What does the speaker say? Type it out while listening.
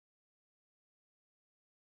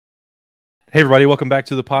Hey, everybody, welcome back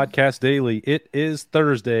to the Podcast Daily. It is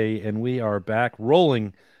Thursday, and we are back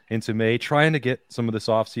rolling into May, trying to get some of this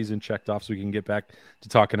offseason checked off so we can get back to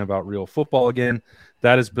talking about real football again.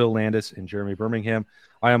 That is Bill Landis and Jeremy Birmingham.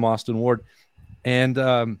 I am Austin Ward. And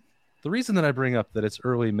the reason that I bring up that it's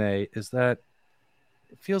early May is that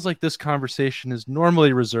it feels like this conversation is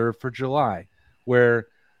normally reserved for July, where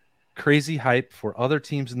crazy hype for other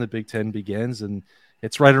teams in the Big Ten begins, and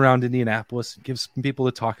it's right around Indianapolis. It gives some people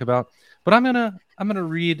to talk about. But I'm gonna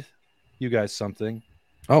read you guys something.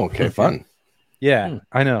 Oh, okay, fun. Yeah,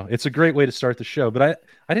 I know. It's a great way to start the show. But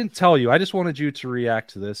I didn't tell you. I just wanted you to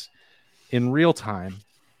react to this in real time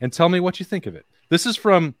and tell me what you think of it. This is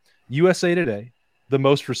from USA Today, the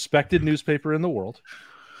most respected newspaper in the world.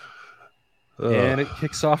 And it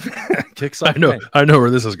kicks off. I know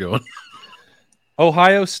where this is going.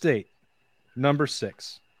 Ohio State, number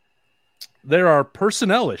 6. There are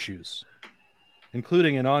personnel issues,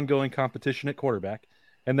 including an ongoing competition at quarterback,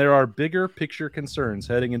 and there are bigger picture concerns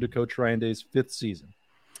heading into Coach Ryan Day's 5th season.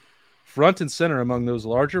 Front and center among those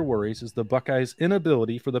larger worries is the Buckeyes'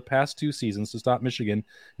 inability for the past 2 seasons to stop Michigan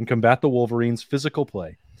and combat the Wolverines' physical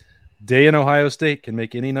play. Day and Ohio State can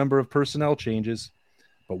make any number of personnel changes,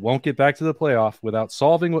 but won't get back to the playoff without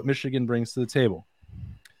solving what Michigan brings to the table.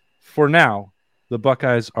 For now, the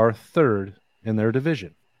Buckeyes are 3rd in their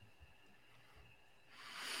division.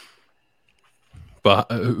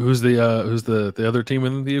 But who's the other team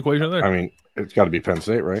in the equation there? I mean, it's got to be Penn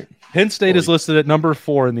State, right? Penn State is listed at number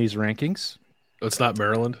 4 in these rankings. It's not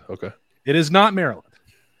Maryland? Okay. It is not Maryland.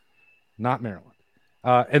 Not Maryland.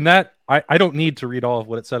 And that, I don't need to read all of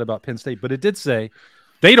what it said about Penn State, but it did say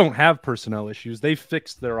they don't have personnel issues. They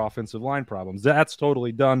fixed their offensive line problems. That's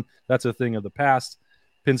totally done. That's a thing of the past.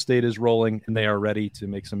 Penn State is rolling, and they are ready to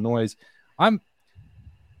make some noise. I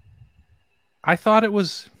thought it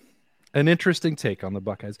was an interesting take on the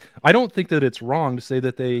Buckeyes. I don't think that it's wrong to say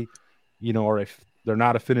that they, they're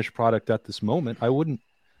not a finished product at this moment. I wouldn't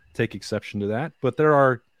take exception to that. But there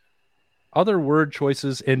are other word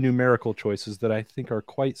choices and numerical choices that I think are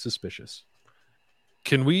quite suspicious.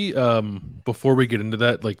 Can we, before we get into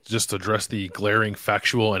that, just address the glaring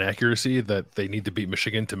factual inaccuracy that they need to beat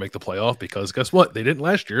Michigan to make the playoff? Because guess what? They didn't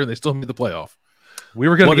last year, and they still made the playoff. We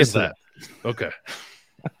were going to get to that. Okay.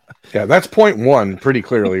 Yeah, that's point one pretty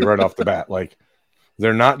clearly right off the bat.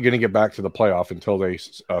 They're not going to get back to the playoff until they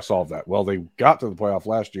solve that. Well, they got to the playoff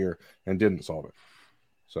last year and didn't solve it.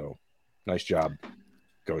 So, nice job,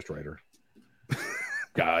 ghostwriter.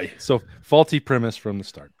 Guy. So, faulty premise from the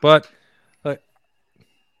start. But,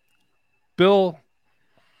 Bill,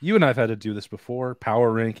 you and I have had to do this before.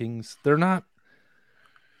 Power rankings. They're not,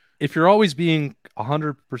 if you're always being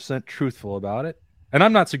 100% truthful about it, and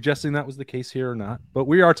I'm not suggesting that was the case here or not, but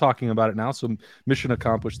we are talking about it now, so mission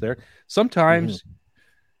accomplished there. Sometimes,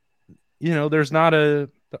 there's not a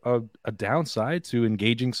downside to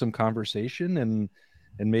engaging some conversation and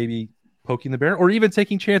maybe poking the bear or even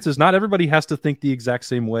taking chances. Not everybody has to think the exact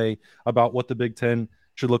same way about what the Big Ten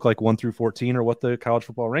should look like 1 through 14 or what the college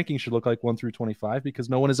football ranking should look like 1 through 25, because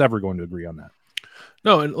no one is ever going to agree on that.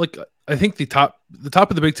 No, and I think the top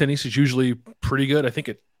of the Big Ten East is usually pretty good. I think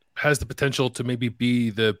it has the potential to maybe be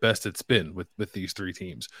the best it's been with these 3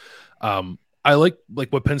 teams. I like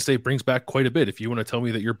what Penn State brings back quite a bit. If you want to tell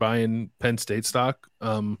me that you're buying Penn State stock,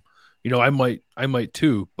 I might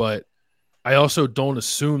too, but I also don't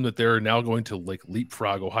assume that they're now going to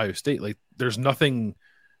leapfrog Ohio State. There's nothing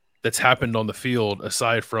that's happened on the field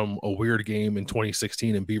aside from a weird game in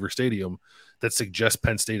 2016 in Beaver Stadium that suggests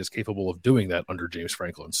Penn State is capable of doing that under James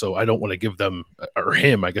Franklin. So I don't want to give them, or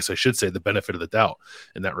him, I guess I should say, the benefit of the doubt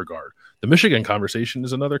in that regard. The Michigan conversation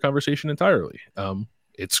is another conversation entirely.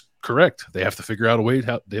 It's correct. They have to figure out a way.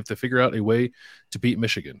 They have to figure out a way to beat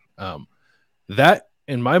Michigan. That,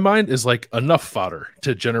 in my mind, is enough fodder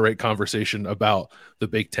to generate conversation about the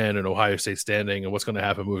Big Ten and Ohio State standing and what's going to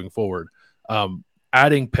happen moving forward.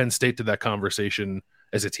 Adding Penn State to that conversation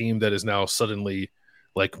as a team that is now suddenly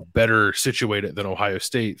better situated than Ohio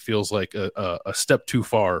State feels like a step too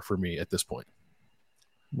far for me at this point.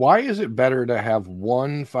 Why is it better to have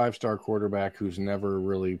one 5-star quarterback who's never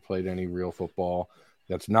really played any real football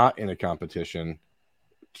that's not in a competition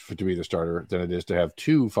to be the starter than it is to have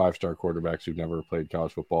 2 5-star quarterbacks who've never played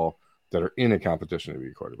college football that are in a competition to be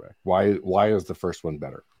a quarterback? Why is the first one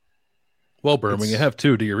better? Well, Birmingham, you have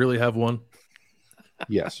 2. Do you really have 1?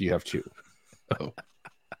 Yes, you have 2. Oh.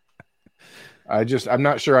 I'm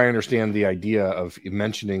not sure I understand the idea of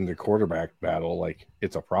mentioning the quarterback battle like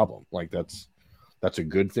it's a problem. That's a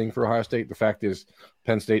good thing for Ohio State. The fact is,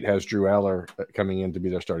 Penn State has Drew Aller coming in to be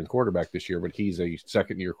their starting quarterback this year, but he's a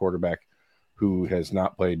second-year quarterback who has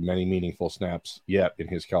not played many meaningful snaps yet in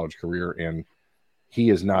his college career, and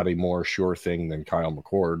he is not a more sure thing than Kyle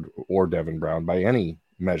McCord or Devin Brown by any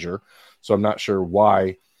measure. So I'm not sure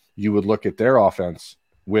why you would look at their offense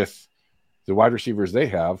with the wide receivers they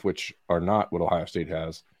have, which are not what Ohio State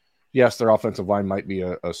has. Yes, their offensive line might be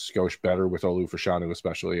a skosh better with Olu Fashanu,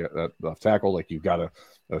 especially at left tackle. Like, you've got a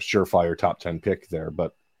surefire top 10 pick there.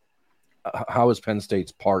 But how is Penn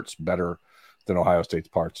State's parts better than Ohio State's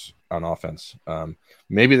parts on offense?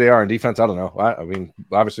 Maybe they are in defense. I don't know. I mean,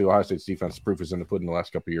 obviously Ohio State's defense proof is in the pudding the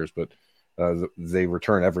last couple of years, but they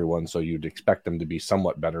return everyone, so you'd expect them to be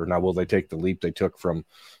somewhat better. Now, will they take the leap they took from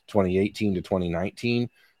 2018 to 2019?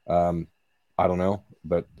 I don't know,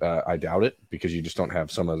 but I doubt it, because you just don't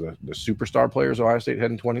have some of the superstar players Ohio State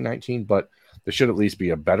had in 2019. But they should at least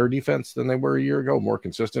be a better defense than they were a year ago, more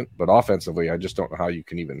consistent. But offensively, I just don't know how you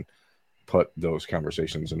can even put those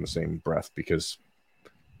conversations in the same breath, because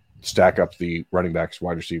stack up the running backs,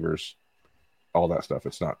 wide receivers, all that stuff.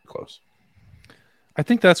 It's not close. I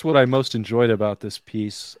think that's what I most enjoyed about this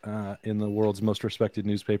piece in the world's most respected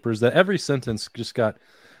newspaper, is that every sentence just got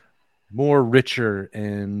more richer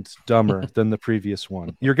and dumber than the previous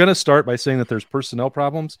one. You're going to start by saying that there's personnel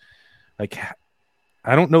problems. Like,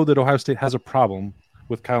 I don't know that Ohio State has a problem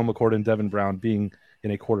with Kyle McCord and Devin Brown being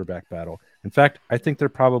in a quarterback battle. In fact, I think they're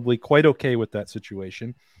probably quite okay with that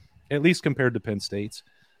situation, at least compared to Penn State's.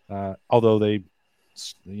 Although they,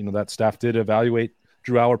 that staff did evaluate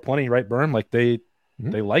Drew Aller plenty, right, Berm? Like, they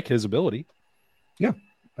like his ability. Yeah.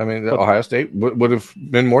 I mean, Ohio State would have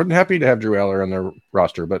been more than happy to have Drew Aller on their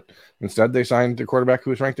roster, but instead they signed the quarterback who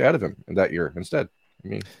was ranked ahead of him in that year instead. I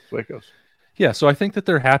mean, that's the way it goes. Yeah, so I think that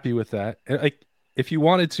they're happy with that. Like, if you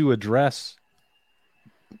wanted to address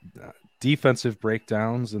defensive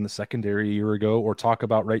breakdowns in the secondary a year ago, or talk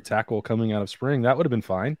about right tackle coming out of spring, that would have been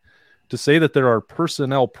fine. To say that there are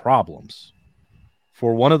personnel problems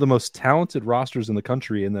for one of the most talented rosters in the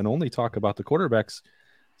country and then only talk about the quarterbacks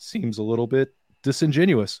seems a little bit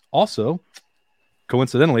disingenuous. Also,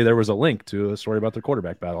 coincidentally, there was a link to a story about their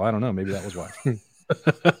quarterback battle. I don't know. Maybe that was why.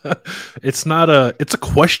 It's a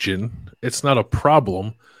question. It's not a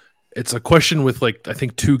problem. It's a question with, like, I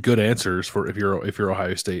think two good answers for if you're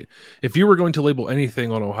Ohio State. If you were going to label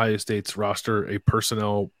anything on Ohio State's roster a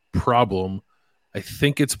personnel problem, I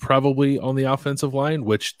think it's probably on the offensive line,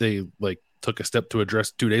 which they took a step to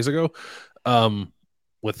address 2 days ago.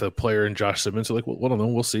 With a player in Josh Simmons. So, I don't know,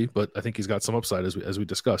 we'll see, but I think he's got some upside as we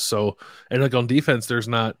discussed. So, and on defense,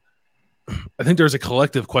 I think there's a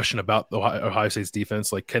collective question about Ohio State's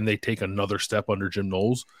defense. Like, can they take another step under Jim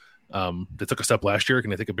Knowles? They took a step last year.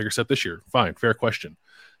 Can they take a bigger step this year? Fine. Fair question.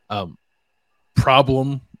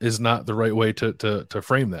 Problem is not the right way to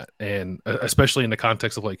frame that. And especially in the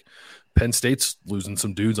context of, like, Penn State's losing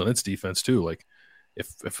some dudes on its defense too. Like,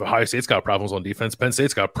 if Ohio State's got problems on defense, Penn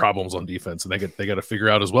State's got problems on defense, and they got to figure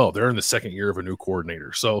out as well. They're in the second year of a new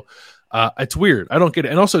coordinator, so it's weird. I don't get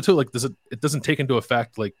it. And also too, like, it doesn't take into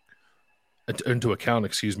account,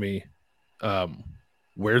 excuse me,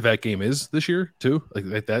 where that game is this year too.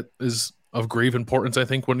 Like that is of grave importance, I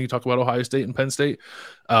think, when you talk about Ohio State and Penn State.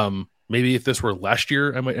 Maybe if this were last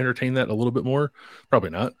year, I might entertain that a little bit more. Probably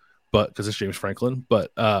not, but because it's James Franklin.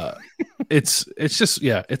 But it's just,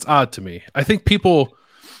 yeah, it's odd to me. I think people,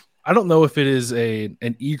 I don't know if it is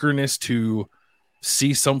an eagerness to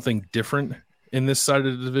see something different in this side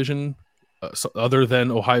of the division, other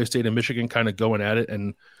than Ohio State and Michigan kind of going at it.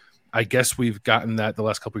 And I guess we've gotten that the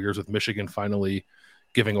last couple of years with Michigan finally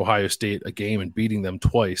giving Ohio State a game and beating them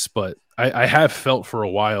twice. But I have felt for a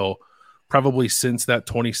while, probably since that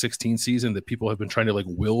 2016 season, that people have been trying to, like,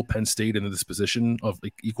 will Penn State into this position of,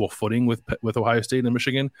 like, equal footing with Ohio State and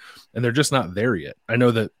Michigan, and they're just not there yet. I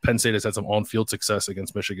know that Penn State has had some on-field success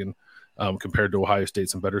against Michigan compared to Ohio State,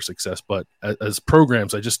 some better success, but as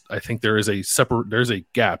programs, I think there's a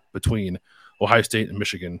gap between Ohio State and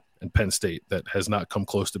Michigan and Penn State that has not come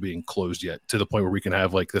close to being closed yet, to the point where we can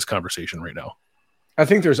have, like, this conversation right now. I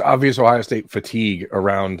think there's obvious Ohio State fatigue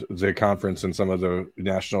around the conference and some of the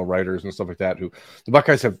national writers and stuff like that, who the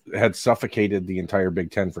Buckeyes had suffocated the entire Big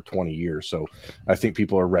Ten for 20 years. So I think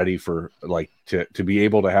people are ready for, like, to be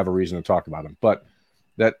able to have a reason to talk about them, but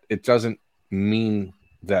that it doesn't mean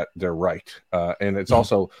that they're right. And it's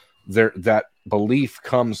also that belief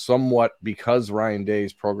comes somewhat because Ryan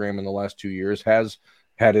Day's program in the last 2 years has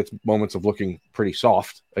had its moments of looking pretty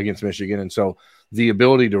soft against Michigan. And so the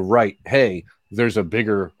ability to write, hey, there's a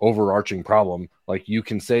bigger overarching problem. Like, you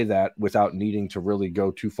can say that without needing to really go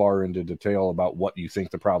too far into detail about what you think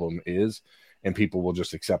the problem is. And people will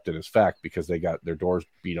just accept it as fact because they got their doors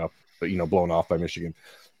beat up, blown off by Michigan.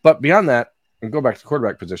 But beyond that, and go back to the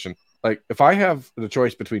quarterback position, Like, if I have the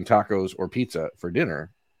choice between tacos or pizza for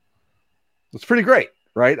dinner, it's pretty great,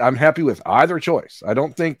 right? I'm happy with either choice. I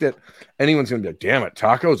don't think that anyone's going to be like, damn it,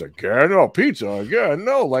 tacos again? No, pizza again?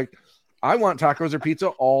 No, like, I want tacos or pizza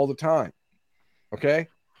all the time. Okay?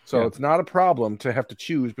 So it's not a problem to have to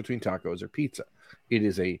choose between tacos or pizza. It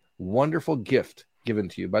is a wonderful gift given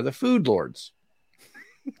to you by the food lords.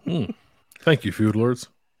 Thank you, food lords.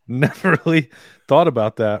 Never really thought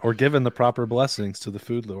about that or given the proper blessings to the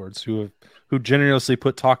food lords who generously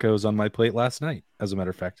put tacos on my plate last night, as a matter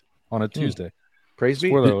of fact, on a Tuesday. Praise be.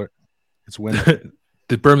 Spoiler alert. It's Wednesday.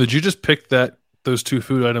 Did you just pick those two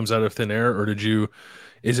food items out of thin air, or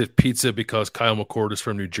is it pizza because Kyle McCord is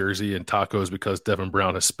from New Jersey and tacos because Devin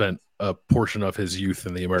Brown has spent a portion of his youth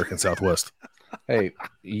in the American Southwest? Hey,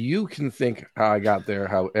 you can think how I got there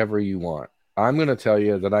however you want. I'm going to tell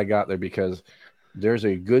you that I got there because there's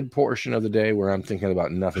a good portion of the day where I'm thinking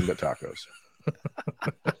about nothing but tacos.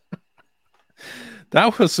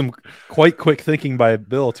 That was some quite quick thinking by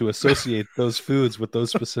Bill to associate those foods with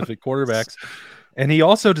those specific quarterbacks. And he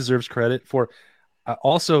also deserves credit for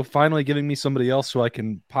also finally giving me somebody else who I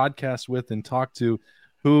can podcast with and talk to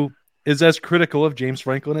who is as critical of James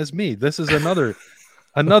Franklin as me. This is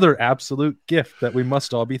another absolute gift that we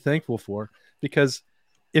must all be thankful for, because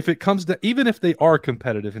if it comes to, even if they are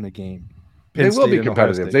competitive in a game, Penn State will be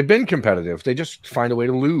competitive. They've been competitive. They just find a way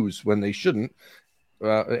to lose when they shouldn't.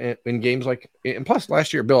 In games like, and plus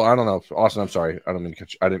last year, Bill, I don't know, Austin, I'm sorry, I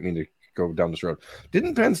didn't mean to go down this road.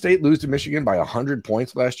 Didn't Penn State lose to Michigan by 100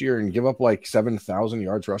 points last year and give up like 7,000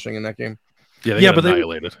 yards rushing in that game? Yeah, but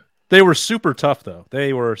annihilated. They were super tough, though.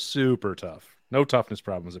 They were super tough. No toughness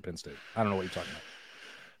problems at Penn State. I don't know what you're talking about.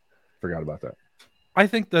 Forgot about that. I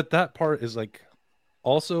think that part is like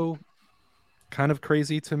also kind of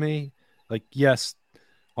crazy to me. Like, yes,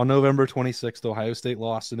 on November 26th, Ohio State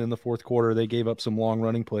lost, and in the fourth quarter, they gave up some long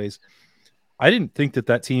running plays. I didn't think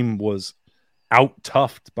that team was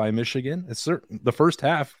out-toughed by Michigan. It's certain the first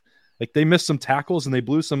half, like, they missed some tackles and they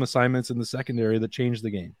blew some assignments in the secondary that changed the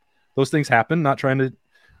game. Those things happen. Not trying to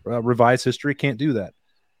revise history. Can't do that.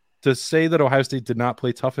 To say that Ohio State did not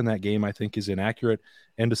play tough in that game, I think, is inaccurate.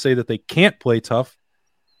 And to say that they can't play tough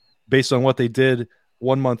based on what they did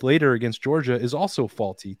 1 month later against Georgia is also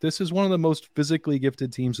faulty. This is one of the most physically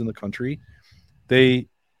gifted teams in the country. They,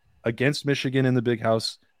 against Michigan in the Big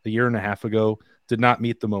House a year and a half ago, did not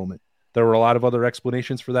meet the moment. There were a lot of other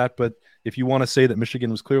explanations for that, but if you want to say that Michigan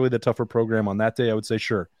was clearly the tougher program on that day, I would say,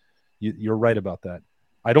 sure, you're right about that.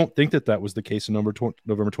 I don't think that was the case in November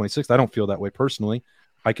 26th. I don't feel that way personally.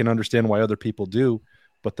 I can understand why other people do,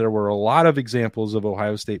 but there were a lot of examples of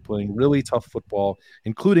Ohio State playing really tough football,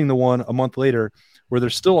 including the one a month later where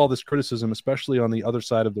there's still all this criticism, especially on the other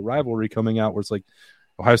side of the rivalry coming out, where it's like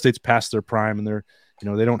Ohio State's past their prime and they're,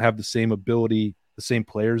 they don't have the same ability, the same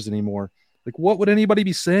players anymore. Like, what would anybody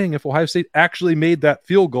be saying if Ohio State actually made that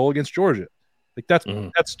field goal against Georgia? Like,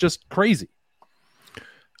 that's just crazy.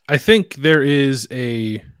 I think there's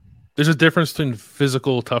a difference between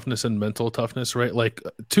physical toughness and mental toughness, right? Like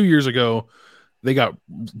 2 years ago, they got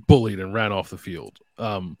bullied and ran off the field.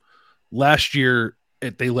 Last year,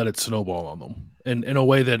 they let it snowball on them, and in a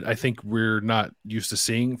way that I think we're not used to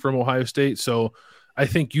seeing from Ohio State. So I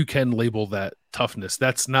think you can label that toughness.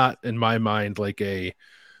 That's not, in my mind, like a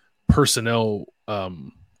personnel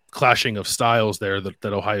clashing of styles there that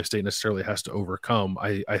Ohio State necessarily has to overcome.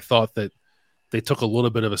 I thought that they took a little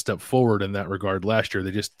bit of a step forward in that regard last year.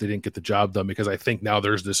 They didn't get the job done, because I think now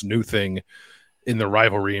there's this new thing in the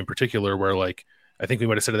rivalry in particular where, like, I think we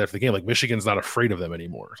might have said it after the game, like, Michigan's not afraid of them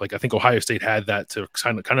anymore. Like, I think Ohio State had that to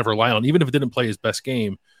kind of rely on, even if it didn't play its best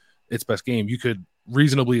game, you could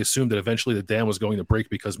reasonably assume that eventually the dam was going to break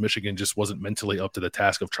because Michigan just wasn't mentally up to the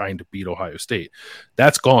task of trying to beat Ohio State.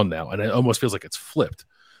 That's gone now, and it almost feels like it's flipped.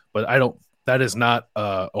 But that is not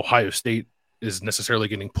Ohio State is necessarily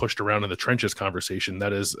getting pushed around in the trenches conversation.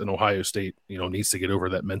 That is an Ohio State, needs to get over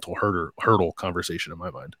that mental hurdle conversation in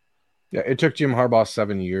my mind. Yeah, it took Jim Harbaugh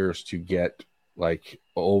 7 years to get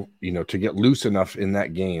to get loose enough in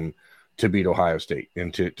that game to beat Ohio State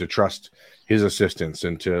and to trust his assistants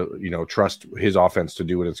and to, trust his offense to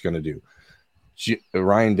do what it's going to do.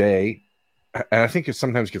 Ryan Day, and I think it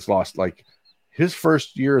sometimes gets lost, like, his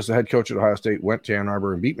first year as the head coach at Ohio State, went to Ann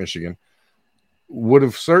Arbor and beat Michigan, would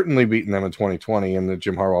have certainly beaten them in 2020, and that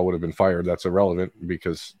Jim Harbaugh would have been fired. That's irrelevant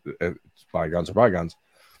because it's bygones are bygones.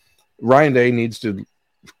 Ryan Day needs to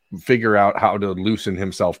figure out how to loosen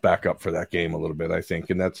himself back up for that game a little bit, I think.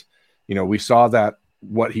 And that's, we saw that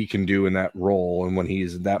what he can do in that role and when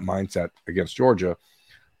he's in that mindset against Georgia,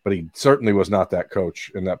 but he certainly was not that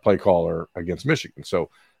coach and that play caller against Michigan. So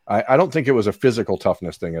I don't think it was a physical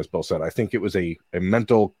toughness thing, as Bill said. I think it was a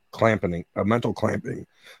mental clamping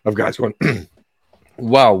of guys going,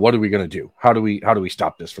 wow, what are we going to do? How do we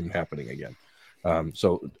stop this from happening again?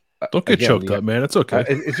 So don't get choked up, man. It's okay.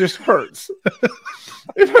 It just hurts.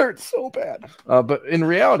 It hurts so bad. But in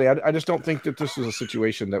reality, I just don't think that this was a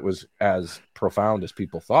situation that was as profound as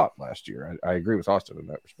people thought last year. I agree with Austin in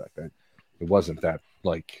that respect. It wasn't that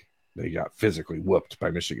like they got physically whooped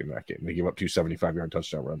by Michigan that game. They gave up 2 75-yard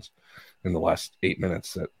touchdown runs in the last 8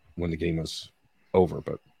 minutes when the game was over,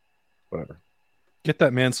 but whatever. Get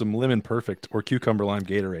that man some lemon perfect or cucumber lime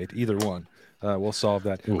Gatorade. Either one. We'll solve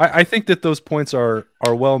that. I think that those points are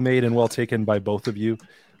well made and well taken by both of you,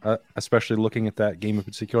 especially looking at that game in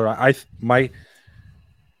particular. I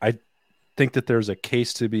think that there's a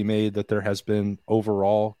case to be made that there has been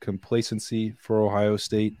overall complacency for Ohio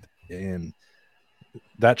State, and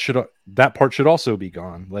that part should also be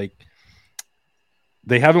gone. Like,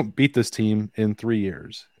 they haven't beat this team in 3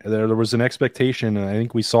 years. There was an expectation, and I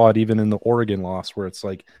think we saw it even in the Oregon loss, where it's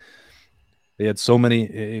like they had so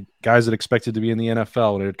many guys that expected to be in the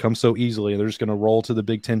NFL, and it had come so easily, and they're just going to roll to the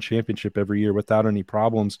Big Ten championship every year without any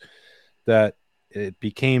problems, that it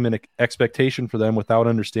became an expectation for them without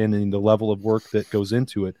understanding the level of work that goes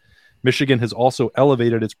into it. Michigan has also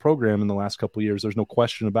elevated its program in the last couple of years. There's no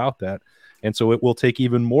question about that. And so it will take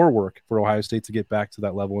even more work for Ohio State to get back to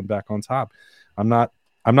that level and back on top. I'm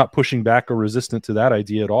not pushing back or resistant to that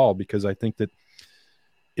idea at all, because I think that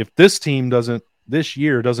if this team this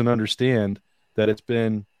year doesn't understand that it's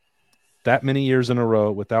been that many years in a row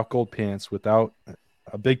without gold pants, without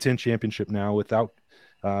a Big Ten championship now, without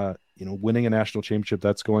winning a national championship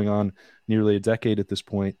that's going on nearly a decade at this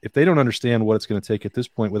point, if they don't understand what it's going to take at this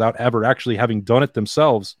point without ever actually having done it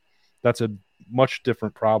themselves, that's a much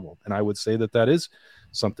different problem. And I would say that is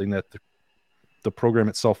something that the program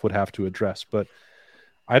itself would have to address. But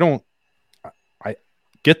I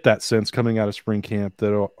get that sense coming out of spring camp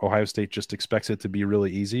that Ohio State just expects it to be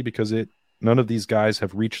really easy, because none of these guys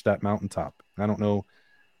have reached that mountaintop. I don't know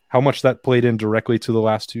how much that played in directly to the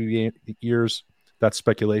last 2 years. That's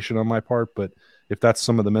speculation on my part, but if that's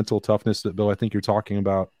some of the mental toughness that, Bill, I think you're talking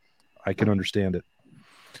about, I can understand it.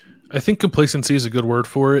 I think complacency is a good word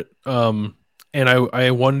for it. And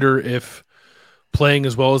I wonder if playing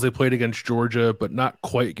as well as they played against Georgia, but not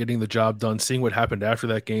quite getting the job done, seeing what happened after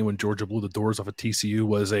that game when Georgia blew the doors off of TCU,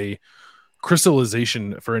 was a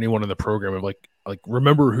crystallization for anyone in the program of like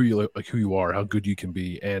remember who you are, how good you can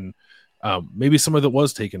be. And maybe some of it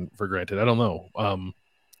was taken for granted. I don't know.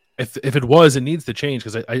 If it was, it needs to change,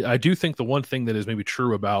 because I do think the one thing that is maybe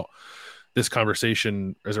true about this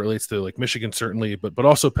conversation as it relates to like Michigan, certainly, but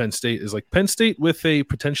also Penn State, is like Penn State with a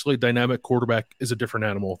potentially dynamic quarterback is a different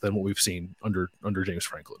animal than what we've seen under James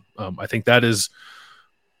Franklin. I think that is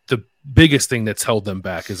the biggest thing that's held them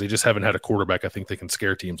back, is they just haven't had a quarterback I think they can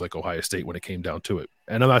scare teams like Ohio State when it came down to it.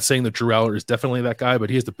 And I'm not saying that Drew Aller is definitely that guy, but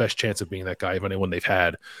he has the best chance of being that guy of anyone they've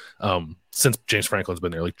had since James Franklin's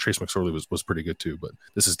been there. Like Trace McSorley was pretty good too, but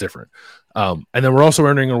this is different. And then we're also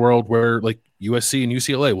entering a world where like USC and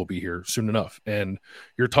UCLA will be here soon enough. And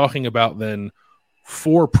you're talking about then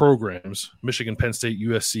 4 programs, Michigan, Penn State,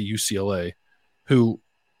 USC, UCLA, who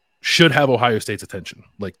should have Ohio State's attention.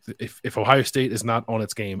 Like if Ohio State is not on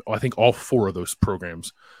its game, I think all 4 of those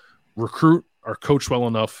programs recruit, are coached well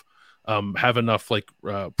enough, have enough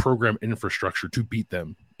program infrastructure to beat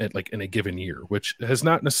them in a given year, which has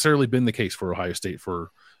not necessarily been the case for Ohio State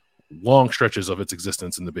for long stretches of its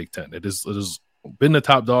existence in the Big Ten. It has been the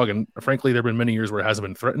top dog, and frankly, there have been many years where it hasn't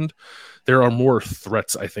been threatened. There are more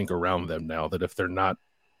threats, I think, around them now, that if they're not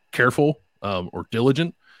careful or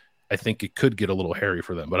diligent, I think it could get a little hairy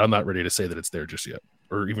for them, but I'm not ready to say that it's there just yet,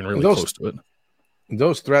 or even really close to it.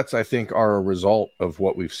 Those threats, I think, are a result of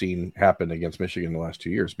what we've seen happen against Michigan in the last 2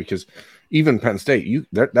 years, because even Penn State,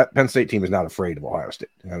 that Penn State team is not afraid of Ohio State.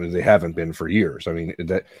 I mean, they haven't been for years. I mean,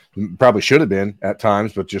 that probably should have been at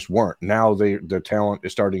times, but just weren't. Now their talent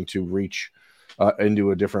is starting to reach into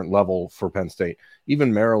a different level for Penn State.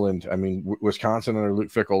 Even Maryland, I mean, Wisconsin under Luke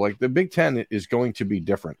Fickell, like the Big Ten is going to be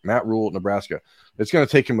different. Matt Rule at Nebraska, it's going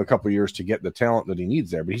to take him a couple of years to get the talent that he needs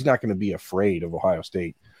there, but he's not going to be afraid of Ohio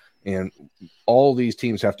State. And all these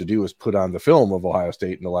teams have to do is put on the film of Ohio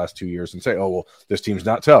State in the last 2 years and say, oh, well, this team's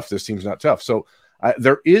not tough. This team's not tough. So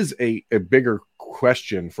there is a bigger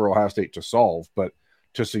question for Ohio State to solve, but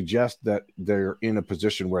to suggest that they're in a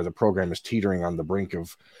position where the program is teetering on the brink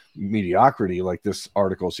of mediocrity, like this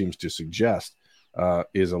article seems to suggest,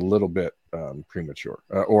 is a little bit premature,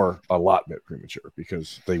 or a lot bit premature,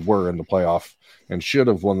 because they were in the playoff and should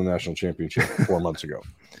have won the national championship 4 months ago.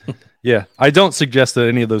 Yeah, I don't suggest that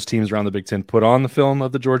any of those teams around the Big Ten put on the film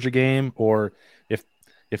of the Georgia game, or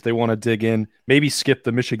if they want to dig in, maybe skip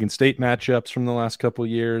the Michigan State matchups from the last couple of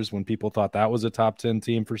years when people thought that was a top 10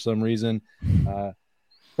 team for some reason.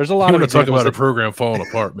 There's a lot of talk about a program falling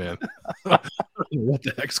apart, man. What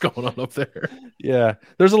the heck's going on up there? Yeah,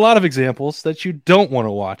 there's a lot of examples that you don't want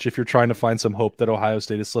to watch if you're trying to find some hope that Ohio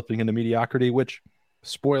State is slipping into mediocrity, which,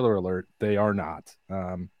 spoiler alert, they are not.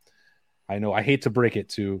 I know I hate to break it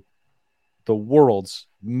to the world's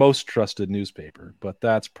most trusted newspaper, but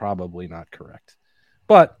that's probably not correct.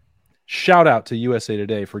 But shout out to USA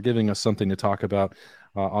Today for giving us something to talk about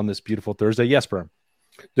on this beautiful Thursday. Yes, Berm.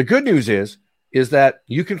 The good news is that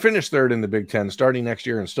you can finish third in the Big Ten starting next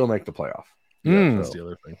year and still make the playoff. That's the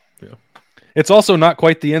other thing. Yeah. It's also not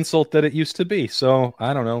quite the insult that it used to be. So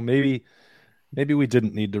I don't know. Maybe we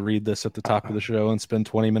didn't need to read this at the top of the show and spend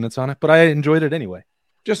 20 minutes on it, but I enjoyed it anyway.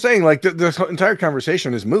 Just saying, like, this entire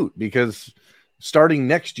conversation is moot because starting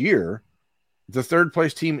next year, the third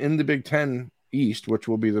place team in the Big Ten East, which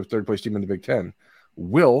will be the third place team in the Big Ten,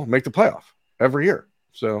 will make the playoff every year.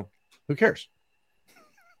 So who cares?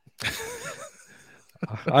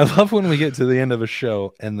 I love when we get to the end of a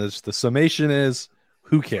show and the summation is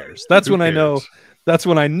who cares? That's when I know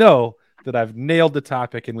that I've nailed the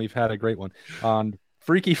topic and we've had a great one. On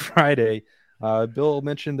Freaky Friday, Bill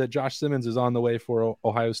mentioned that Josh Simmons is on the way for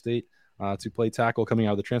Ohio State to play tackle coming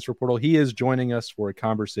out of the transfer portal. He is joining us for a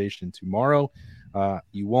conversation tomorrow.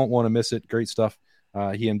 You won't want to miss it. Great stuff.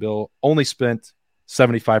 He and Bill only spent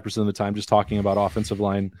 75% of the time just talking about offensive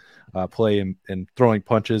line play and throwing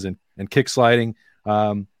punches and kick sliding.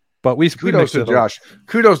 But kudos to Josh.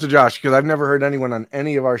 Kudos to Josh, because I've never heard anyone on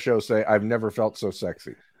any of our shows say I've never felt so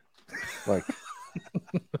sexy. Like,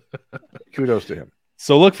 kudos to him.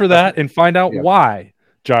 So look for that and find out why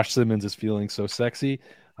Josh Simmons is feeling so sexy.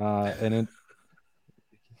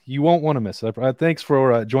 You won't want to miss it. Thanks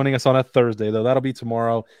for joining us on a Thursday, though. That'll be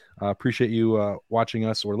tomorrow. Appreciate you watching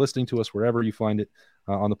us or listening to us wherever you find it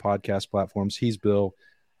on the podcast platforms. He's Bill.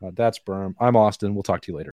 That's Berm. I'm Austin. We'll talk to you later.